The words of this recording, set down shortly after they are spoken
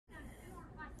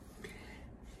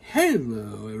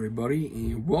Hello everybody,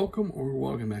 and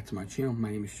welcome back to my channel.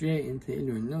 My name is Jay, and today I'm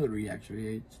doing another reaction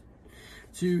video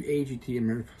to AGT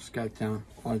America's Got Talent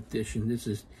Audition. This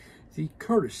is the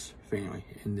Curtis family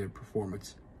and their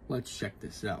performance. Let's check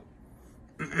this out.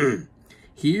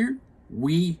 Here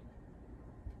we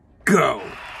go.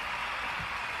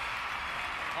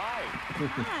 Hi.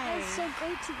 Hi. It's so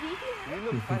great to be here. You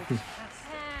look fantastic.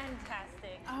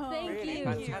 Fantastic. Oh, Thank Really you.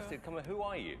 fantastic. Come on, who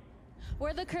are you?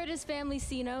 We're the Curtis family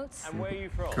C Notes. And where are you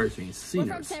from? Curtis family C We're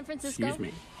Notes. from San Francisco. Excuse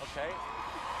me. Okay.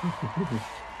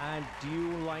 And do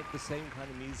you all like the same kind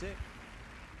of music?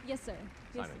 Yes, sir.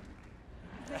 Yes,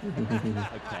 Simon. sir.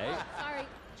 Okay. Sorry.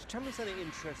 Tell me something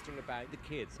interesting about the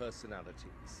kids'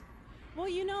 personalities. Well,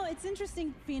 you know, it's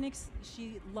interesting. Phoenix,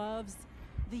 she loves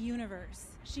the universe.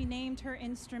 She named her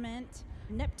instrument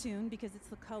Neptune because it's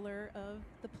the color of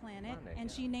the planet. And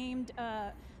yeah. she named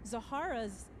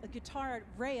Zahara's guitar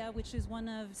Rhea, which is one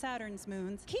of Saturn's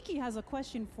moons. Kiki has a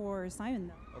question for Simon,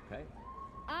 though. Okay.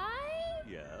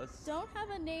 Yes. Don't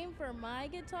have a name for my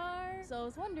guitar, so I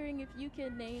was wondering if you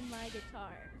could name my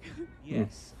guitar.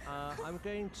 Yes. I'm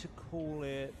going to call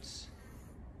it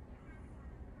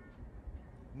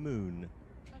Moon.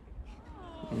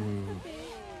 Okay.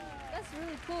 That's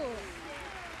really cool.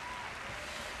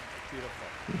 Beautiful.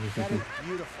 That is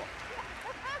beautiful.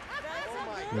 Oh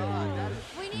my God, that is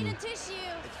We need a tissue.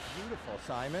 beautiful,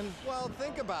 Simon. Well,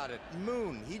 think about it.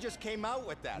 Moon, he just came out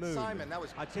with that. Moon. Simon, that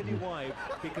was... I tell you why,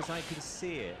 because I can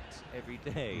see it every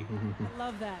day. I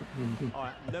love that. All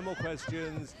right, no more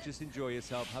questions. Just enjoy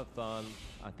yourself, have fun.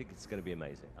 I think it's going to be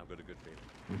amazing. I've got a good feeling.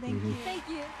 Thank you. Thank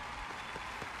you.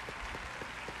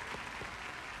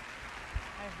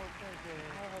 I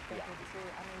hope they do too.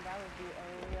 I mean, that would be a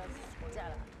real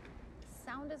stellar.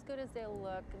 Sound as good as they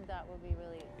look, that would be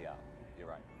really... Yeah, you're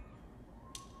right.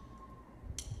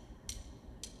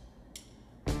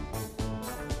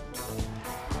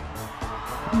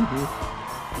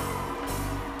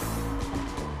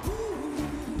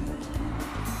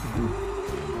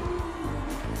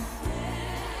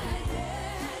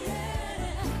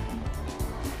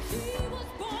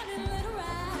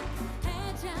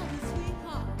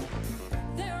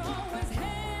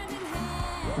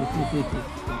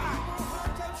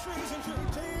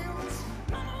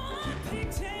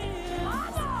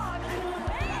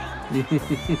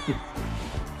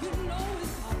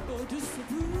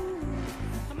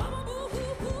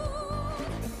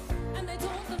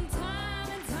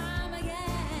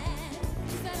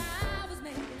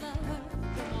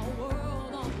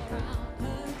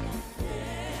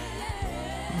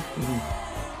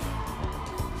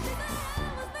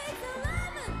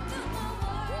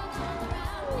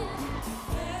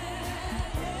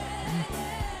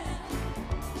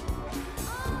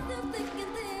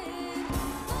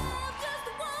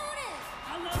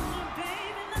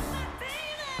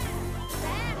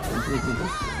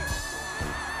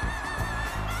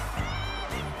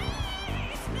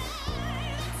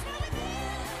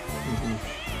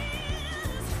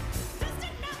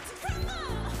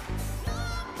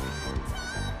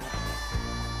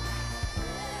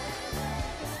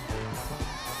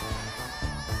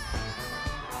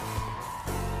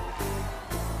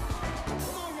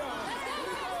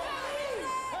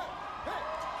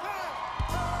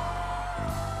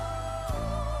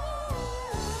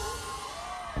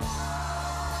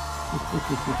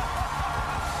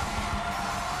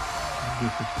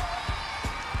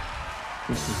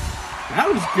 That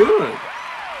was good.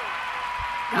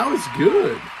 That was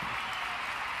good.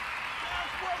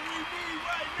 That's what we need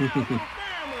right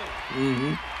now,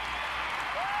 family.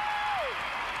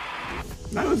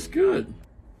 That was good.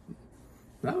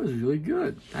 That was really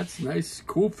good. That's a nice,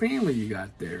 cool family you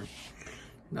got there.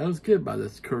 That was good by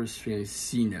this Curtis family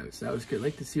C Notes. That was good. I'd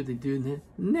like to see what they do in the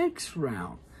next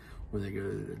round when they go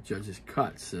to the judges'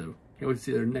 cut. So can't wait to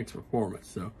see their next performance.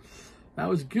 So that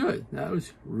was good. That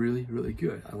was really, really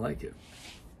good. I like it.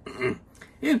 And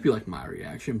if you like my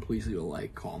reaction, please leave a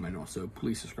like, comment. Also,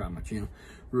 please subscribe to my channel.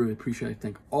 Really appreciate it.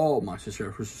 Thank all my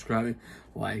subscribers for subscribing,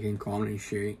 liking, commenting,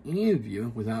 sharing, and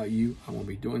viewing. Without you, I won't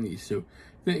be doing these. So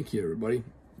thank you, everybody.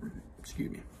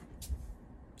 Excuse me.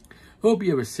 Hope you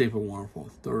have a safe and wonderful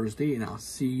Thursday, and I'll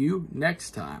see you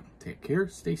next time. Take care,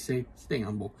 stay safe, stay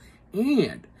humble,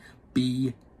 and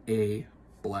be a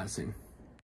blessing.